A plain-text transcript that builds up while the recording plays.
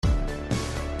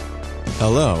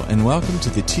Hello, and welcome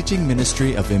to the teaching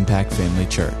ministry of Impact Family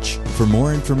Church. For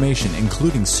more information,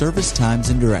 including service times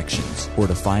and directions, or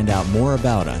to find out more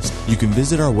about us, you can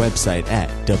visit our website at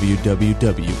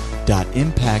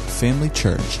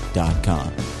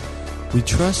www.impactfamilychurch.com. We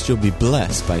trust you'll be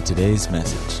blessed by today's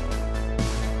message.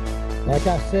 Like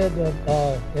I said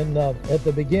at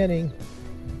the beginning,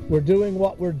 we're doing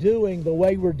what we're doing the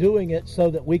way we're doing it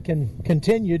so that we can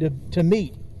continue to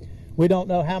meet. We don't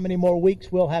know how many more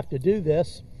weeks we'll have to do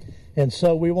this, and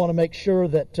so we want to make sure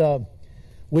that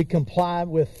we comply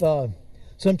with,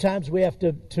 sometimes we have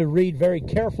to read very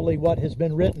carefully what has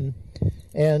been written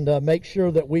and make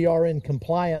sure that we are in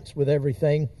compliance with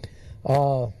everything.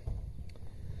 So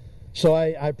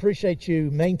I appreciate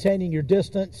you maintaining your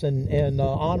distance and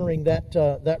honoring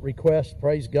that request.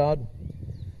 Praise God.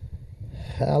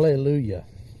 Hallelujah.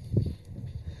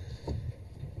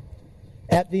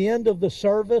 At the end of the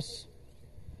service,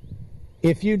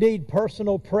 if you need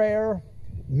personal prayer,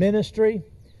 ministry,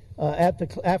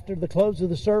 after the close of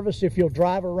the service, if you'll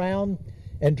drive around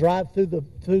and drive through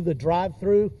the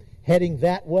drive-through, heading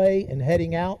that way and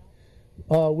heading out,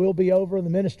 we'll be over. The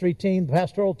ministry team, the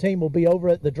pastoral team will be over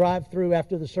at the drive-through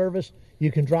after the service.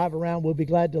 You can drive around. We'll be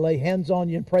glad to lay hands on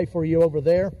you and pray for you over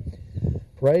there.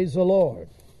 Praise the Lord.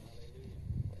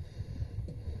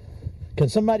 Can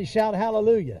somebody shout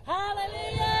hallelujah? Hallelujah!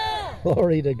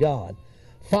 Glory to God.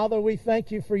 Father, we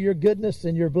thank you for your goodness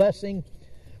and your blessing.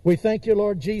 We thank you,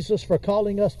 Lord Jesus, for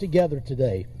calling us together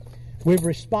today. We've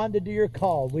responded to your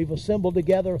call. We've assembled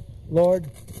together, Lord,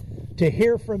 to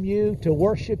hear from you, to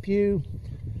worship you,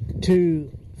 to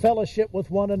fellowship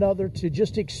with one another, to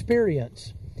just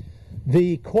experience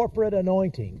the corporate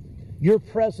anointing, your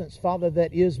presence, Father,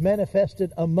 that is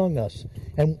manifested among us.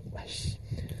 And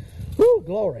whoo,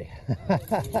 glory.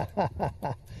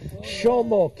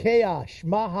 Shomo keash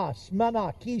mahas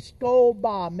mana kisto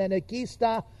ba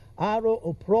menekista aro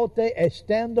uprote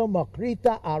estando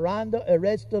makrita arando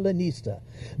erestolenista.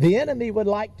 The enemy would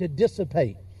like to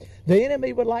dissipate. The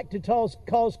enemy would like to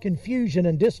cause confusion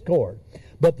and discord.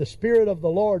 But the Spirit of the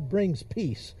Lord brings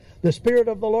peace. The Spirit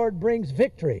of the Lord brings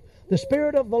victory. The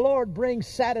Spirit of the Lord brings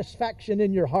satisfaction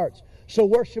in your hearts. So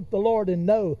worship the Lord and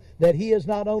know that He is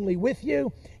not only with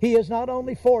you, He is not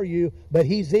only for you, but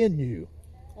He's in you.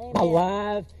 Amen.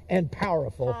 Alive and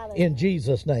powerful. Hallelujah. In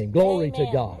Jesus' name. Glory Amen.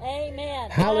 to God.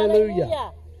 Amen. Hallelujah.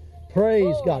 Hallelujah. Praise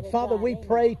Glory God. Father, God. we Amen.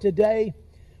 pray today.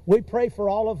 We pray for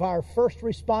all of our first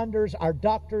responders, our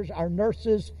doctors, our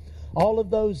nurses, all of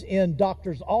those in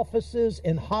doctors' offices,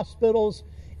 in hospitals,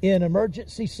 in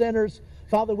emergency centers.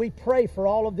 Father, we pray for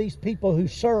all of these people who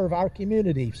serve our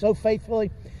community so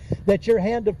faithfully, that your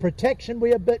hand of protection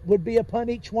would be upon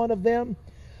each one of them.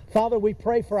 Father, we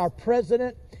pray for our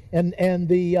president and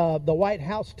the White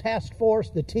House task force,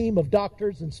 the team of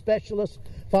doctors and specialists,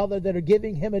 Father, that are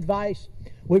giving him advice.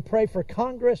 We pray for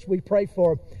Congress. We pray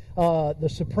for the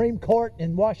Supreme Court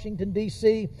in Washington,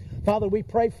 D.C. Father, we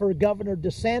pray for Governor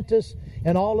DeSantis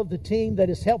and all of the team that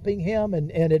is helping him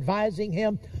and advising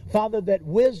him. Father, that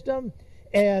wisdom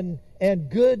and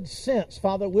good sense,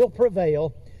 Father, will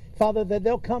prevail. Father, that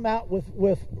they'll come out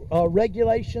with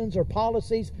regulations or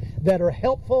policies that are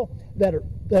helpful, that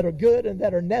are good and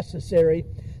that are necessary,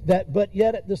 but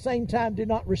yet at the same time do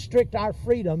not restrict our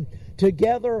freedom to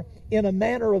gather in a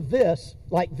manner of this,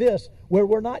 like this, where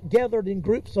we're not gathered in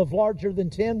groups of larger than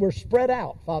 10. We're spread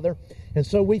out, Father. And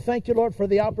so we thank you, Lord, for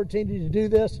the opportunity to do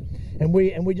this. And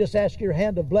we just ask your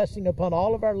hand of blessing upon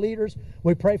all of our leaders.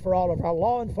 We pray for all of our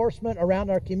law enforcement around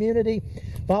our community,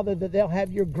 Father, that they'll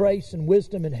have your grace and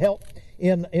wisdom and help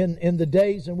in the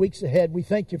days and weeks ahead. We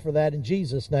thank you for that in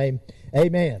Jesus' name.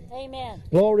 Amen. Amen.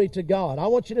 Glory to God. I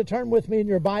want you to turn with me in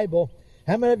your Bible.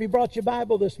 How many of you brought your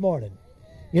Bible this morning?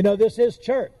 You know, this is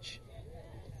church.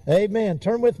 Amen.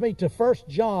 Turn with me to 1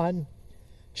 John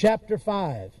chapter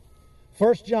 5.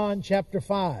 1 John chapter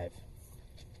 5.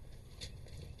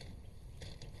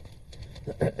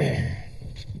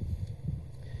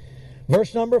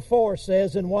 Verse number 4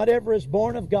 says, "And whatever is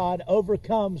born of God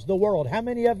overcomes the world." How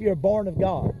many of you are born of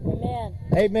God? Amen.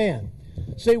 Amen.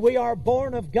 See, we are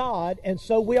born of God, and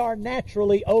so we are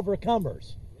naturally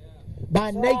overcomers.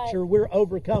 By nature, we're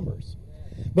overcomers.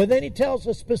 But then he tells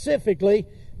us specifically,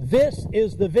 this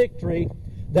is the victory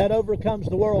that overcomes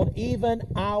the world, even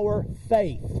our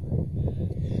faith.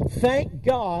 Thank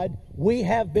God we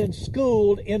have been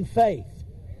schooled in faith.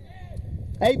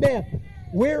 Amen.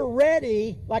 We're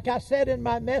ready, like I said in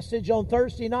my message on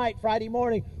Thursday night, Friday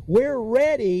morning, we're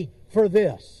ready for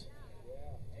this.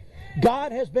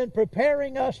 God has been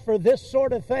preparing us for this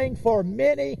sort of thing for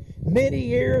many, many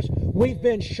years. We've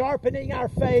been sharpening our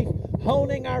faith,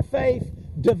 honing our faith,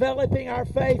 developing our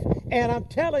faith. And I'm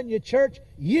telling you, church,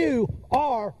 you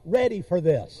are ready for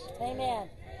this. Amen.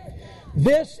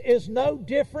 This is no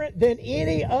different than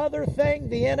any other thing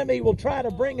the enemy will try to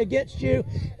bring against you,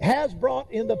 has brought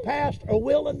in the past or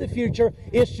will in the future.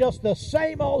 It's just the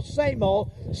same old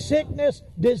sickness,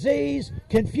 disease,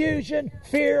 confusion,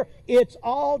 fear. It's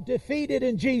all defeated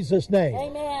in Jesus' name.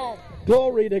 Amen.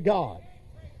 Glory to God.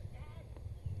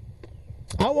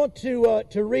 I want to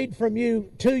read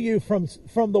to you from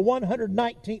the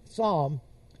 119th Psalm.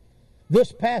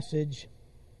 This passage.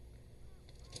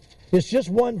 It's just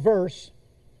one verse,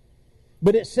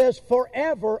 but it says,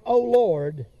 "Forever, O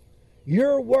Lord,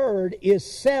 your word is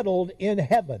settled in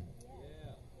heaven."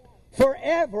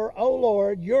 Forever, O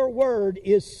Lord, your word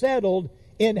is settled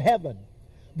in heaven.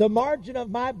 The margin of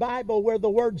my Bible where the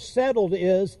word settled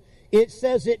is, it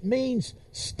says it means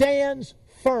stands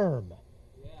firm.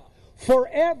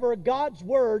 Forever, God's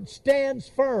word stands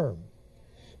firm.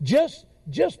 Just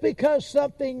because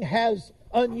something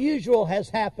unusual has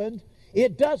happened,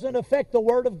 it doesn't affect the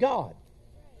Word of God.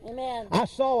 Amen. I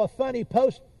saw a funny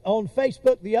post on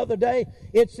Facebook the other day.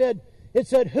 It said,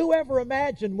 whoever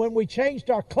imagined when we changed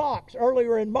our clocks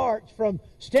earlier in March from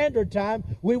standard time,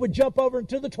 we would jump over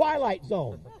into the twilight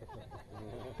zone.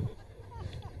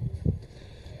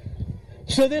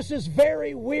 So this is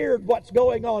very weird what's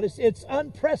going on. It's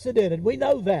unprecedented. We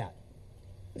know that.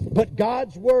 But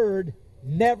God's Word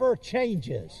never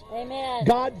changes. Amen.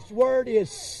 God's Word is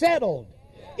settled.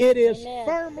 It is Amen.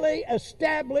 Firmly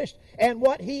established, and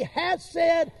what He has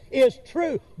said is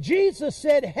true. Jesus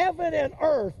said, "Heaven and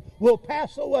earth will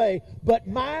pass away, but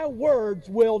my words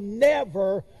will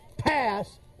never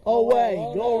pass away."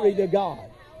 Amen. Glory to God.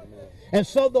 Amen. And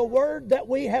so the word that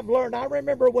we have learned, I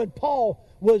remember when Paul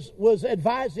was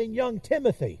advising young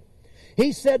Timothy,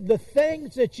 he said, "The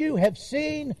things that you have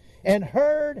seen and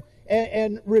heard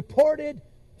and reported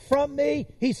from me,"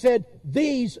 he said,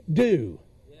 "these do.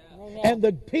 And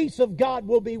the peace of God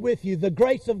will be with you. The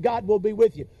grace of God will be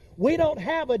with you." We don't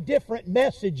have a different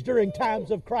message during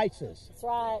times of crisis. That's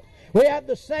right. We have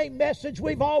the same message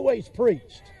we've always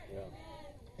preached.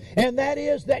 And that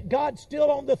is that God's still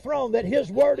on the throne, that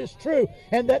His Word is true,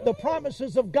 and that the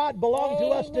promises of God belong to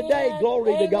us today.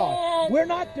 Glory to God. We're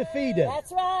not defeated.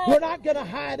 That's right. We're not going to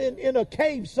hide in a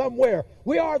cave somewhere.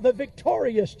 We are the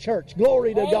victorious church.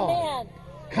 Glory to God.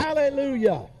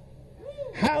 Hallelujah.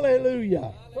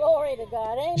 Hallelujah. Glory to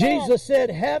God. Amen. Jesus said,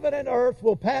 "Heaven and earth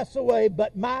will pass away,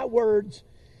 but my words,"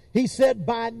 He said,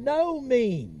 "by no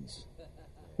means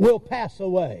will pass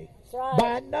away." That's right.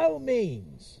 By no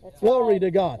means. That's Glory right.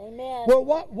 to God. Amen. Well,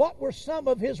 what were some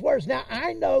of His words? Now,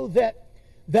 I know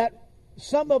that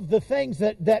some of the things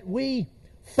that we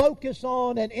focus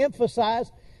on and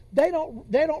emphasize, they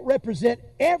don't represent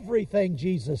everything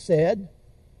Jesus said.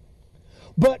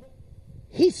 But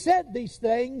He said these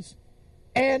things,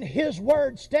 and His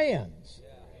word stands.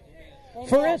 Amen.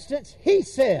 For instance, He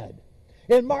said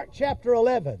in Mark chapter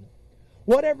 11,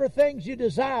 "Whatever things you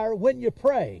desire when you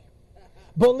pray,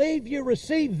 believe you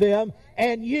receive them,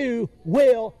 and you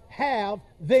will have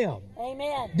them."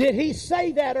 Amen. Did He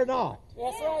say that or not?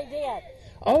 Yes, sir, He did.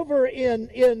 Over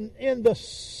in the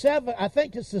seventh, I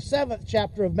think it's the 7th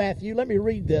chapter of Matthew. Let me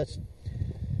read this.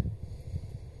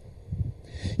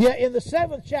 Yeah, in the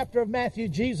 7th chapter of Matthew,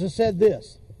 Jesus said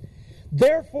this,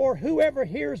 "Therefore, whoever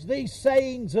hears these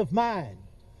sayings of mine."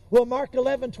 Well, Mark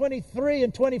 11:23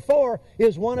 and 24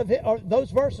 is one of his, or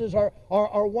those verses are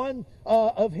one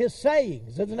of His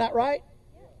sayings. Isn't that right?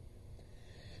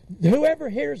 "Whoever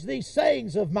hears these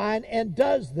sayings of mine and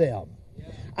does them,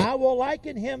 I will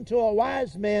liken him to a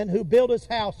wise man who built his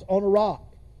house on a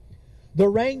rock. The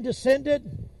rain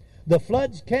descended, the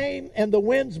floods came, and the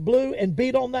winds blew and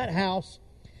beat on that house,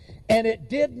 and it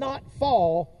did not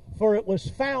fall, for it was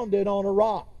founded on a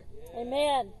rock."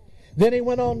 Amen. Then He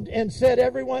went on and said,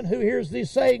 "Everyone who hears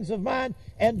these sayings of mine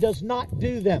and does not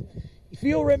do them." If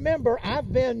you'll remember,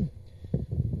 I've been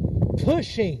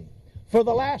pushing for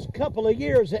the last couple of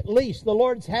years at least. The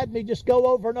Lord's had me just go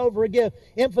over and over again,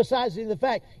 emphasizing the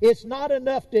fact it's not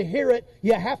enough to hear it.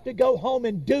 You have to go home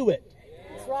and do it.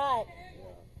 That's right.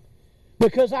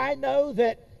 Because I know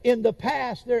that in the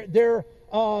past there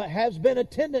has been a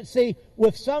tendency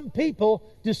with some people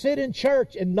to sit in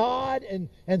church and nod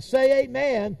and say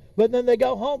amen, but then they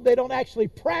go home, they don't actually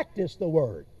practice the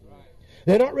Word.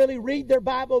 They don't really read their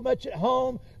Bible much at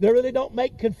home. They really don't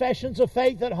make confessions of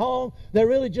faith at home. They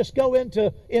really just go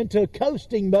into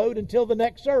coasting mode until the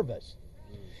next service.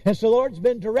 And so the Lord's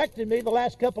been directing me the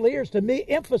last couple of years to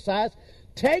emphasize,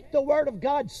 take the Word of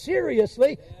God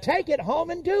seriously, take it home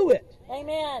and do it.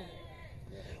 Amen.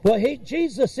 Well,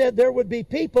 Jesus said there would be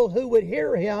people who would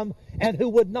hear him and who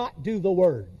would not do the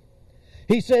word.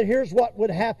 He said, here's what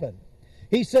would happen.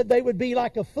 He said they would be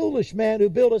like a foolish man who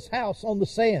built his house on the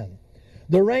sand.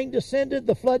 The rain descended,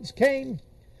 the floods came,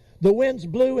 the winds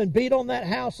blew and beat on that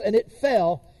house, and it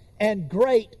fell, and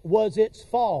great was its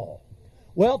fall.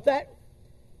 Well,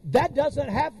 that doesn't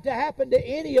have to happen to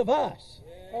any of us.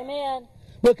 Amen.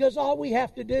 Because all we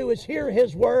have to do is hear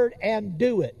his word and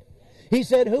do it. He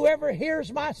said, whoever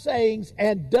hears my sayings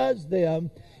and does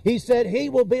them, he said, he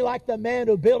will be like the man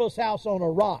who built his house on a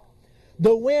rock.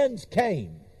 The winds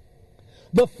came.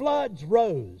 The floods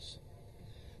rose.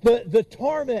 The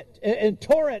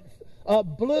torrent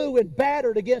blew and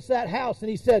battered against that house. And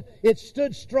he said, it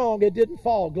stood strong. It didn't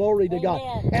fall. Glory to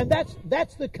God. And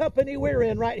that's the company we're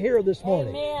in right here this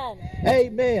morning. Amen.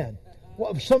 Amen.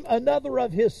 Well, another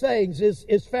of his sayings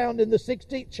is found in the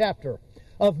 16th chapter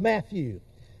of Matthew.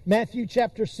 Matthew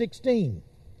chapter 16.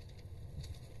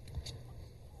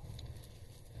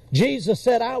 Jesus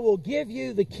said, I will give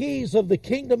you the keys of the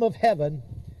kingdom of heaven,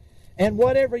 and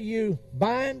whatever you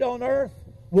bind on earth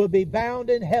will be bound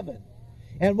in heaven,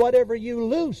 and whatever you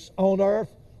loose on earth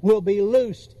will be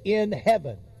loosed in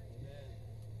heaven.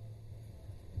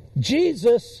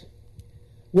 Jesus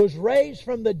was raised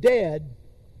from the dead,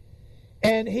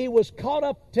 and he was caught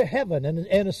up to heaven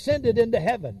and ascended into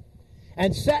heaven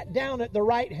and sat down at the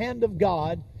right hand of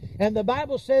God. And the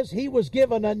Bible says he was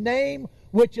given a name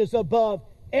which is above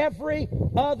every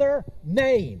other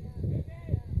name.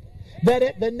 That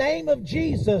at the name of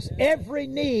Jesus, every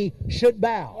knee should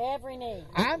bow. Every knee.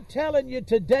 I'm telling you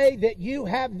today that you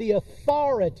have the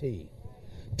authority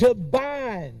to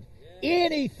bind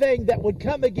anything that would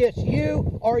come against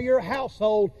you or your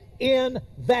household in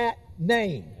that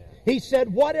name. He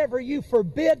said, whatever you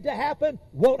forbid to happen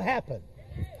won't happen.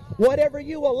 Whatever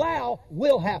you allow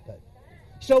will happen.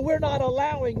 So we're not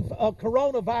allowing a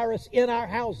coronavirus in our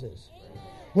houses.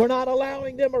 We're not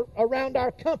allowing them around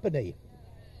our company.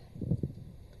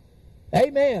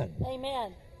 Amen.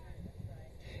 Amen.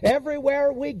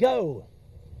 Everywhere we go,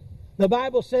 the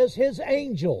Bible says his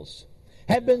angels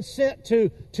have been sent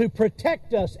to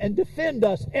protect us and defend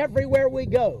us everywhere we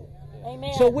go.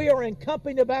 Amen. So we are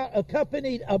accompanied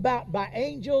about by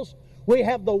angels. We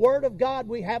have the Word of God.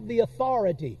 We have the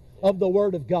authority of the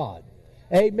Word of God.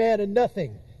 Amen. And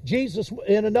nothing. Jesus,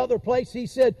 in another place, he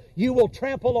said, you will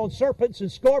trample on serpents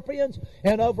and scorpions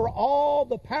and over all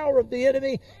the power of the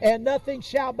enemy, and nothing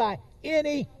shall by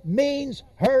any means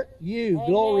hurt you. Amen.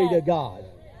 Glory to God.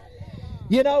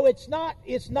 You know, it's not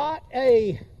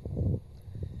a...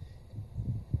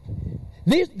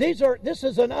 This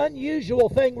is an unusual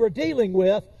thing we're dealing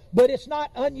with, but it's not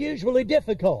unusually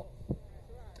difficult.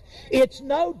 It's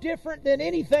no different than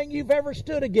anything you've ever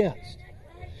stood against.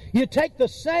 You take the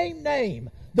same name,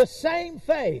 the same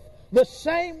faith, the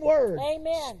same word.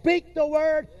 Amen. Speak the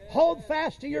word, hold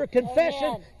fast to your confession,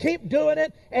 Amen. keep doing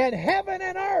it, and heaven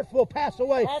and earth will pass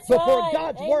away That's before right.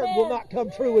 God's Amen. word will not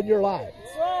come true in your life.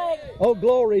 That's right. Oh,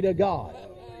 glory to God.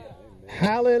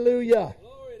 Hallelujah.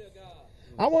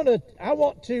 I want to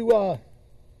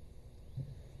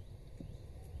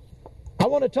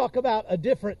talk about a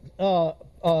different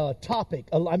topic.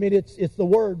 I mean, it's the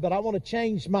word, but I want to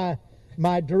change my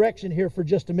direction here for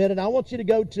just a minute. I want you to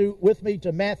go with me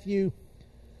to Matthew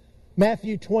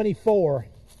 24.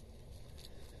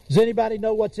 Does anybody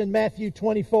know what's in Matthew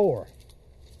 24?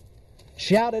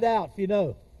 Shout it out if you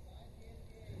know.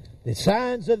 The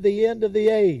signs of the end of the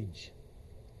age.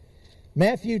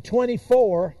 Matthew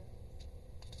 24.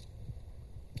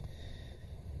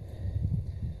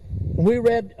 We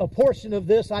read a portion of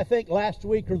this, I think, last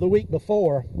week or the week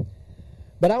before.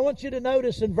 But I want you to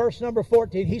notice in verse number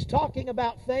 14, he's talking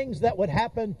about things that would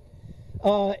happen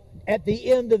at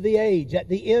the end of the age, at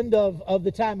the end of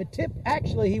the time.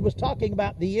 Actually, he was talking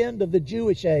about the end of the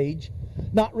Jewish age,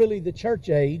 not really the church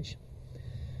age.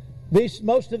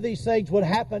 Most of these things would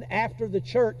happen after the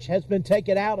church has been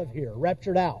taken out of here,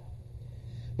 raptured out.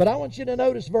 But I want you to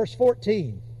notice verse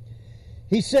 14.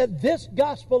 He said, this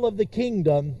gospel of the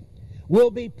kingdom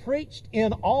will be preached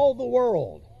in all the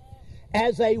world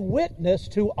as a witness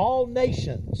to all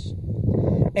nations,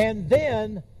 and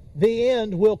then the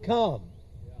end will come.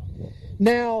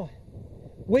 Now,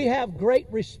 we have great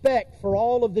respect for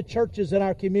all of the churches in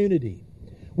our community.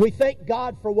 We thank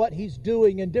God for what He's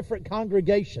doing in different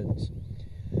congregations.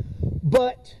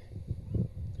 But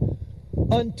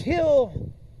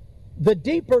until the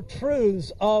deeper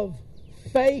truths of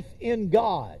faith in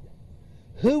God,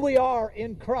 who we are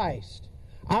in Christ,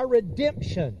 our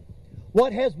redemption,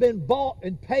 what has been bought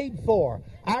and paid for,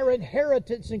 our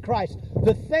inheritance in Christ,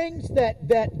 the things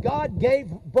that God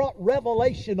brought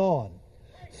revelation on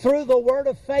through the Word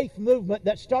of Faith movement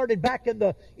that started back in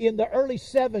the early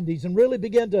 70s and really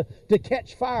began to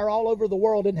catch fire all over the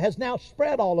world and has now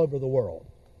spread all over the world.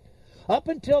 Up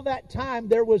until that time,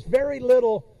 there was very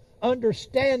little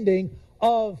understanding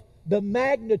of the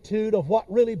magnitude of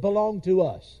what really belonged to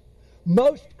us.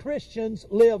 Most Christians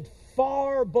lived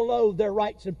far below their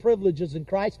rights and privileges in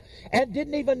Christ and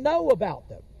didn't even know about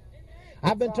them.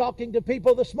 I've been talking to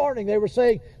people this morning. They were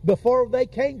saying before they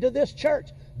came to this church,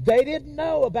 they didn't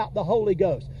know about the Holy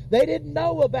Ghost. They didn't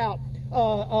know about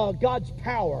God's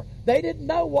power. They didn't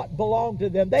know what belonged to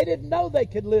them. They didn't know they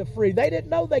could live free. They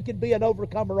didn't know they could be an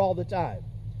overcomer all the time.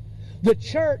 The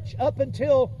church, up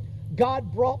until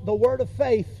God brought the word of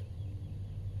faith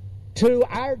to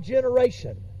our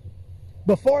generation,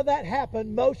 before that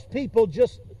happened, most people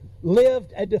just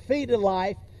lived a defeated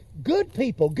life. Good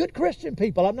people, good Christian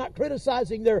people. I'm not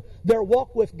criticizing their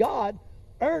walk with God.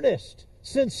 Earnest,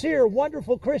 sincere,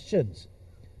 wonderful Christians.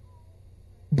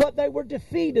 But they were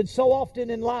defeated so often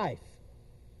in life.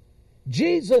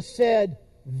 Jesus said,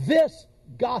 this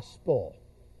gospel,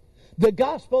 the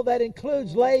gospel that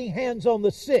includes laying hands on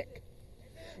the sick,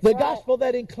 the gospel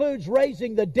that includes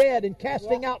raising the dead and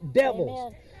casting out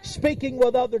devils, speaking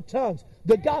with other tongues,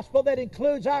 the gospel that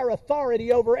includes our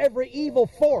authority over every evil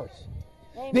force,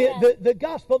 the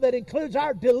gospel that includes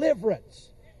our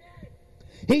deliverance.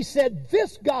 He said,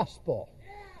 this gospel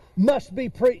must be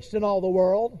preached in all the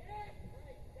world,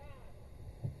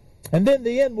 and then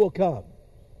the end will come.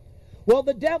 Well,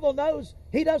 the devil knows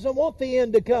he doesn't want the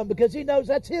end to come because he knows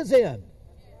that's his end.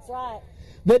 That's right.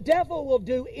 The devil will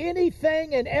do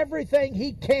anything and everything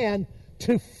he can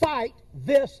to fight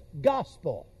this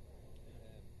gospel.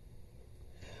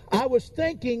 I was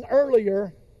thinking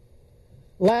earlier,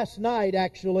 last night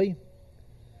actually,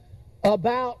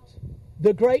 about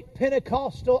the great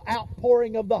Pentecostal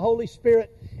outpouring of the Holy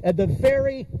Spirit at the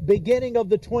very beginning of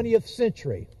the 20th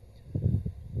century.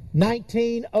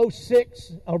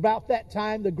 1906, about that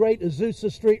time, the great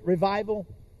Azusa Street revival.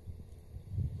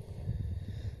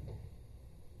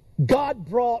 God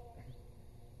brought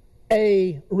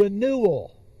a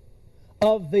renewal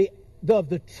of the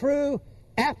true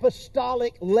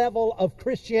apostolic level of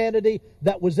Christianity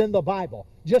that was in the Bible.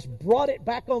 Just brought it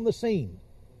back on the scene.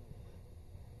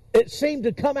 It seemed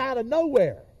to come out of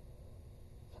nowhere.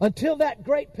 Until that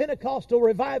great Pentecostal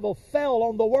revival fell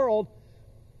on the world,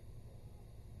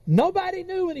 nobody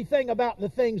knew anything about the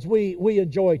things we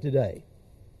enjoy today.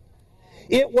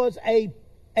 It was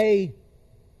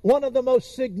one of the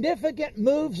most significant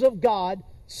moves of God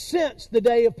since the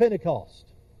day of Pentecost.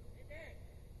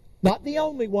 Not the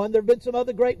only one. There have been some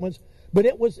other great ones, but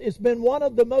it's been one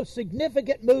of the most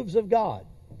significant moves of God.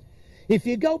 If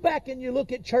you go back and you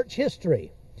look at church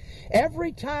history,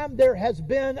 every time there has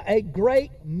been a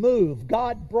great move,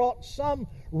 God brought some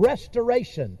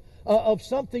restoration of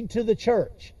something to the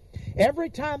church. Every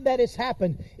time that has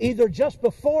happened, either just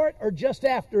before it or just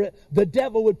after it, the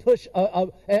devil would push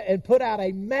and put out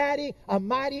a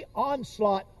mighty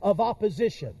onslaught of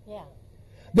opposition. Yeah.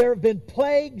 There have been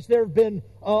plagues, there have been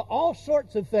all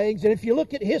sorts of things, and if you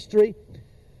look at history,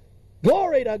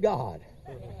 glory to God.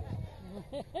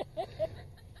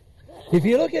 If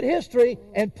you look at history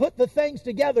and put the things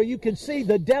together, you can see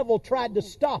the devil tried to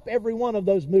stop every one of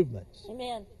those movements.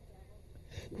 Amen.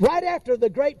 Right after the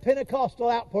great Pentecostal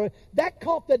outpouring, that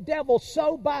caught the devil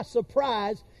so by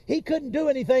surprise, he couldn't do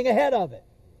anything ahead of it.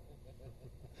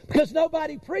 Because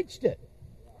nobody preached it.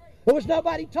 There was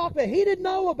nobody talking about it. He didn't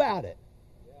know about it.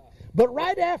 But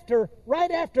right after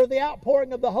the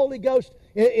outpouring of the Holy Ghost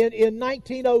in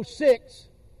 1906,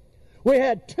 we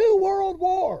had 2 world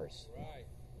wars.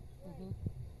 Mm-hmm.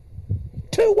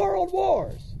 2 world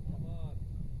wars.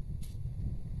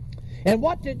 And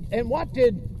what did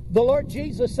the Lord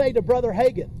Jesus say to Brother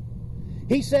Hagin?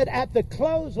 He said, at the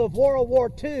close of World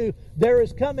War II, there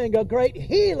is coming a great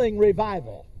healing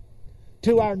revival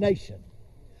to our nation.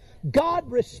 God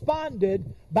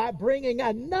responded by bringing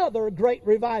another great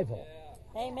revival.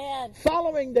 Amen.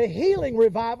 Following the healing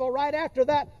revival, right after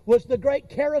that was the great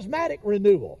charismatic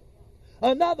renewal.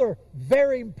 Another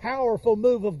very powerful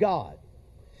move of God.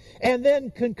 And then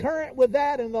concurrent with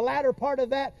that, and the latter part of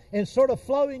that, and sort of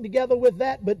flowing together with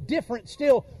that, but different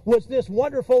still, was this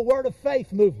wonderful Word of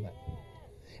Faith movement.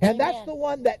 And Amen. that's the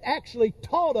one that actually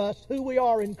taught us who we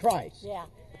are in Christ. Yeah.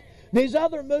 These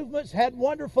other movements had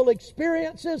wonderful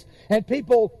experiences, and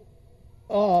people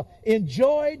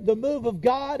enjoyed the move of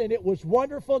God, and it was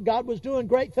wonderful. God was doing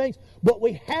great things, but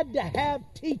we had to have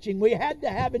teaching. We had to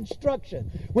have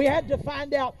instruction. We had to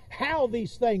find out how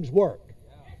these things work.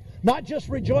 Not just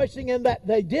rejoicing in that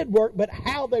they did work, but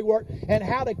how they work and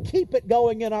how to keep it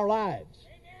going in our lives.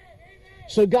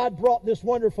 So God brought this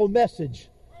wonderful message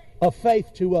of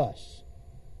faith to us.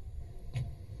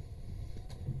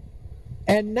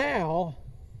 And now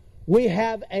we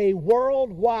have a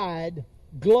worldwide,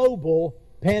 global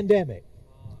pandemic.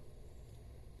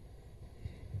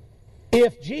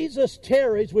 If Jesus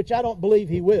tarries, which I don't believe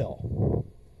he will,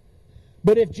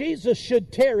 but if Jesus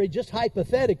should tarry, just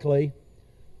hypothetically,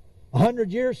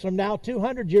 100 years from now,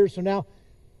 200 years from now,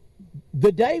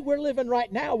 the day we're living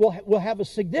right now will have a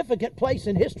significant place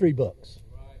in history books.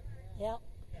 Yep.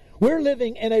 We're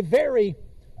living in a very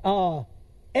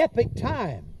epic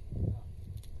time.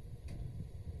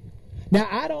 Now,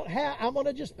 I'm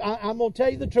going to tell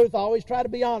you the truth. I always try to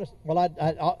be honest. Well,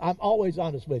 I'm always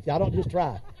honest with you. I don't just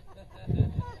try.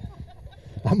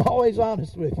 I'm always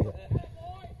honest with you.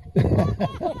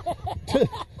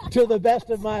 to the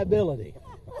best of my ability.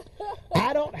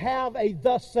 I don't have a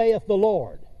thus saith the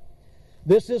Lord.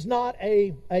 This is not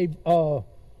a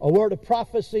word of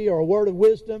prophecy or a word of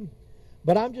wisdom,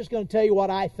 but I'm just going to tell you what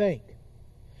I think.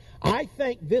 I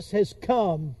think this has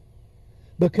come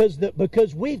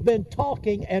because we've been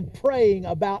talking and praying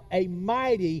about a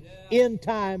mighty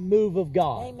end-time move of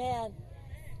God. Amen.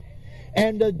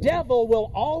 And the devil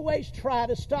will always try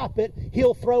to stop it.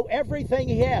 He'll throw everything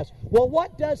he has. Well,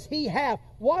 what does he have?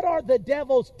 What are the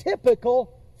devil's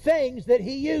typical things that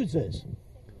he uses?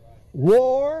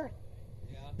 War,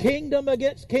 kingdom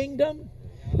against kingdom,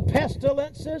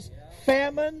 pestilences,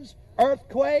 famines,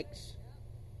 earthquakes.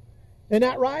 Isn't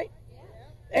that right?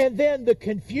 And then the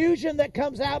confusion that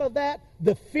comes out of that,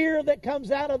 the fear that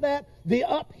comes out of that, the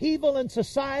upheaval in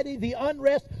society, the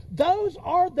unrest, those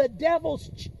are the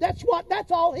devil's, that's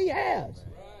all he has.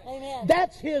 Amen.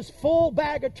 That's his full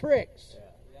bag of tricks.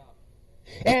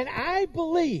 And I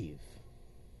believe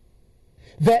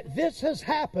that this has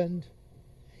happened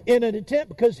in an attempt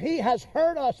because he has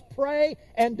heard us pray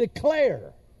and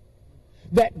declare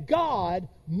that God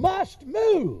must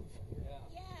move.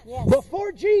 Yes.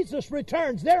 Before Jesus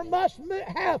returns, there must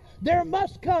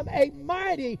come a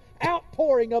mighty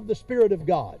outpouring of the Spirit of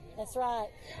God. That's right.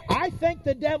 I think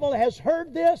the devil has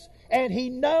heard this and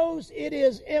he knows it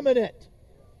is imminent.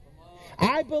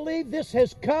 I believe this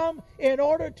has come in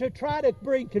order to try to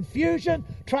bring confusion,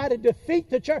 try to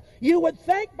defeat the church. You would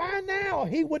think by now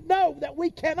he would know that we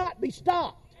cannot be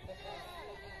stopped.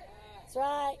 That's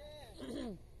right.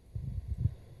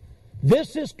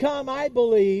 This has come, I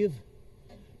believe,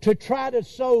 to try to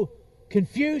sow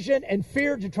confusion and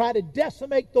fear, to try to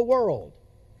decimate the world.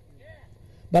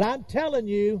 But I'm telling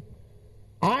you,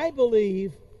 I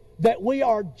believe that we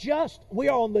are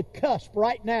on the cusp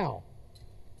right now.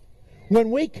 When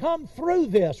we come through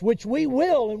this, which we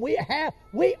will, and we're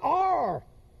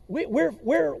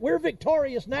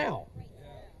victorious now.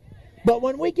 But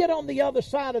when we get on the other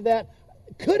side of that,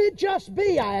 could it just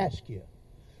be, I ask you,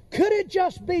 could it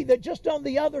just be that just on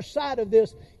the other side of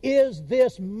this is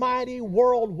this mighty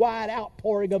worldwide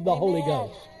outpouring of the Holy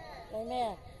Ghost?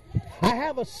 Amen. I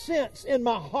have a sense in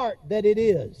my heart that it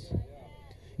is.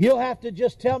 You'll have to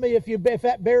just tell me if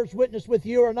that bears witness with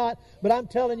you or not, but I'm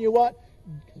telling you what,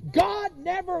 God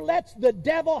never lets the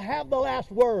devil have the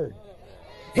last word.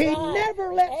 He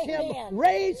never lets him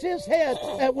raise his head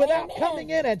without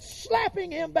coming in and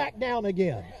slapping him back down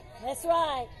again. That's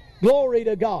right. Glory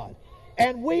to God.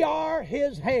 And we are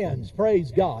his hands,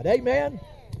 praise God. Amen.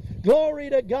 Glory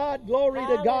to God, glory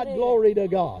to God, glory to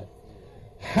God.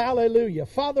 Hallelujah.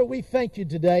 Father, we thank you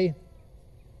today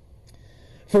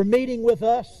for meeting with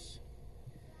us.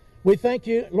 We thank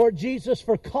you, Lord Jesus,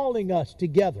 for calling us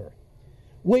together.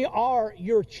 We are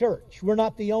your church. We're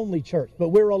not the only church, but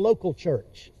we're a local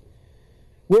church.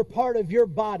 We're part of your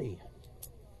body.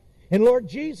 And Lord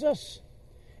Jesus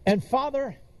and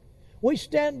Father, we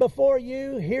stand before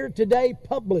you here today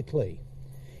publicly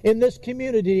in this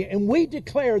community, and we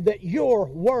declare that your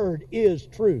word is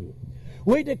true.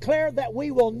 We declare that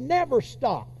we will never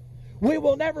stop. We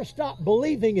will never stop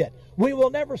believing it. We will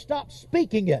never stop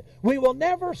speaking it. We will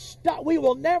never stop. We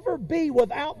will never be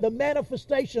without the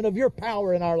manifestation of your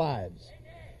power in our lives.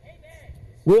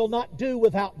 We'll not do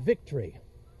without victory.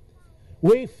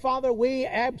 Father, we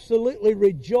absolutely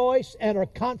rejoice and are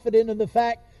confident in the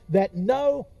fact that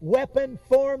no weapon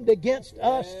formed against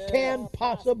us can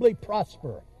possibly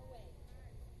prosper.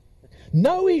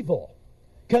 No evil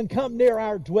can come near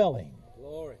our dwelling.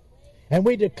 Glory. And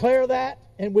we declare that,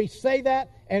 and we say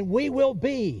that, and we will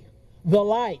be the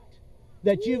light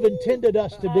that you've intended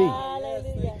us to be.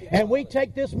 Hallelujah. And we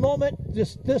take this moment,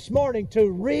 this morning, to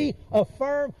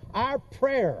reaffirm our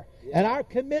prayer and our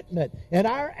commitment and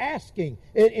our asking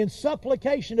in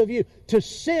supplication of you to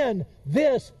send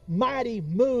this mighty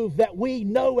move that we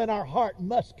know in our heart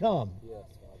must come.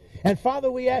 And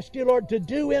Father, we ask you, Lord, to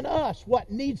do in us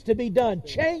what needs to be done.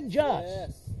 Change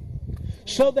us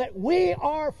so that we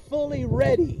are fully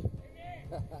ready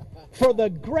for the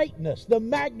greatness, the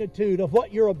magnitude of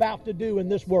what you're about to do in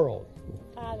this world.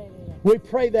 Hallelujah. We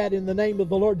pray that in the name of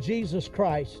the Lord Jesus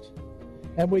Christ,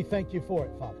 and we thank you for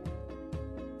it, Father.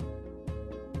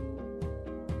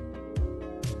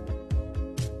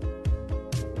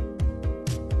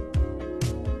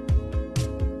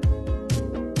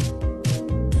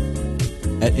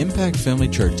 At Impact Family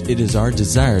Church, it is our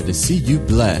desire to see you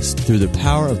blessed through the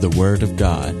power of the Word of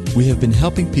God. We have been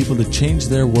helping people to change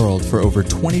their world for over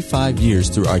 25 years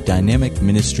through our dynamic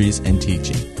ministries and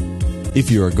teaching.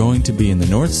 If you are going to be in the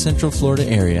North Central Florida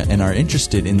area and are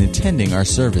interested in attending our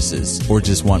services, or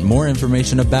just want more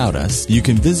information about us, you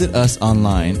can visit us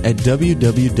online at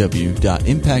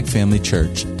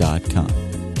www.impactfamilychurch.com.